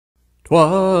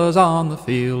'Twas on the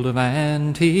field of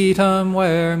Antietam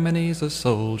where many's a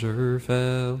soldier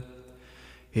fell.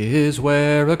 Is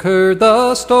where occurred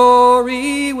the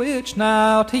story which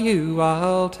now to you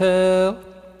I'll tell.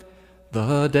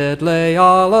 The dead lay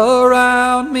all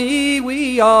around me,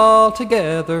 we all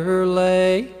together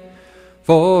lay,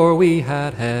 for we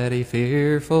had had a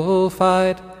fearful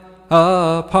fight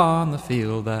upon the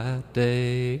field that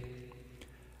day.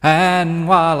 And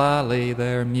while I lay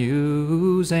there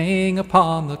musing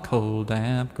upon the cold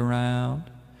damp ground,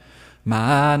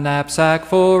 my knapsack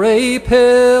for a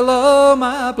pillow,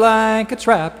 my blankets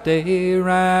wrapped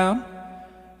around,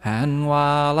 and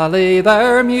while I lay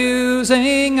there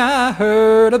musing, I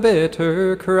heard a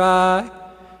bitter cry.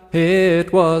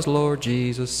 It was, "Lord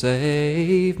Jesus,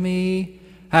 save me,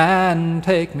 and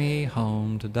take me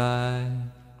home to die."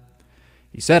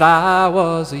 He said I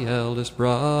was the eldest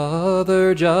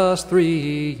brother just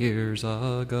 3 years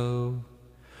ago,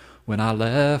 when I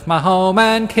left my home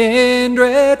and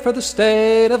kindred for the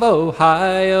state of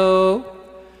Ohio,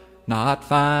 not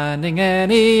finding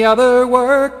any other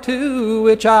work to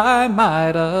which I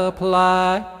might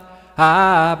apply.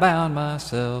 I bound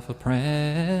myself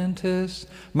apprentice,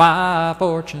 my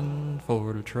fortune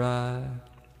for to try.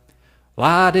 Well,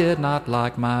 I did not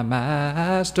like my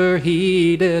master,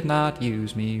 he did not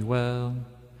use me well,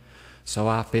 so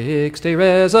I fixed a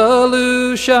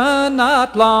resolution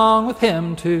not long with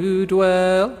him to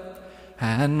dwell.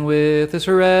 And with this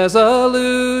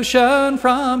resolution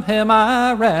from him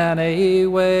I ran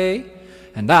away,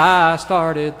 and I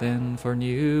started then for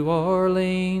New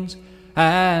Orleans,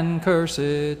 and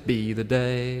cursed be the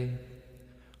day.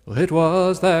 Well, it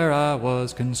was there I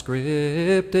was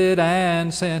conscripted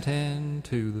and sent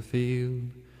into the field,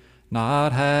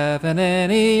 not having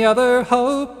any other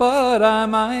hope but I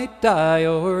might die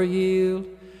or yield.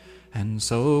 And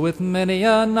so with many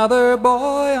another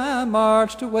boy I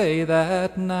marched away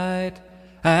that night,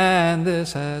 and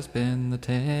this has been the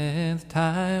 10th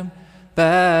time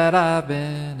that I've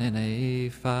been in a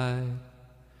fight.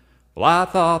 Well, I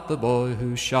thought the boy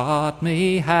who shot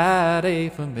me had a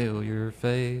familiar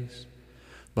face,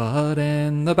 but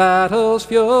in the battle's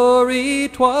fury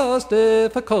 'twas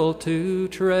difficult to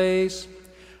trace.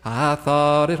 I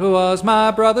thought it was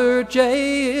my brother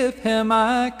Jay, if him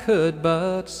I could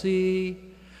but see,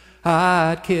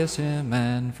 I'd kiss him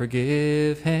and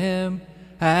forgive him,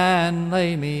 and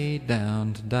lay me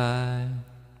down to die.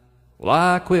 Well,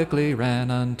 I quickly ran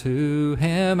unto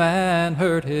him and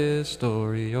heard his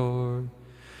story o'er.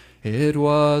 It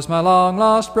was my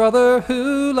long-lost brother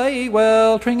who lay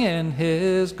weltering in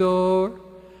his gore.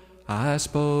 I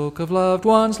spoke of loved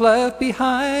ones left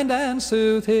behind and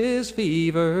soothed his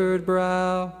fevered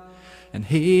brow, and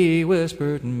he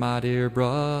whispered, "My dear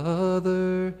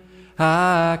brother,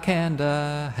 I can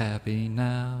die happy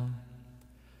now."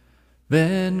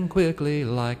 Then quickly,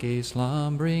 like a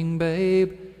slumbering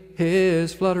babe,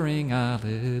 his fluttering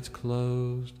eyelids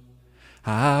closed.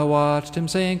 I watched him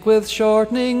sink with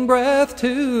shortening breath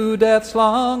to death's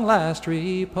long last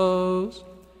repose.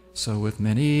 So with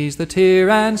many's the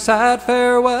tear and sad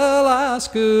farewell, I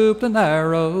scooped a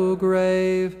narrow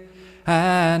grave,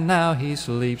 and now he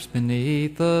sleeps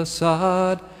beneath the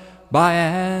sod by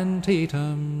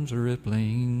Antietam's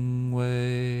rippling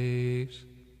waves.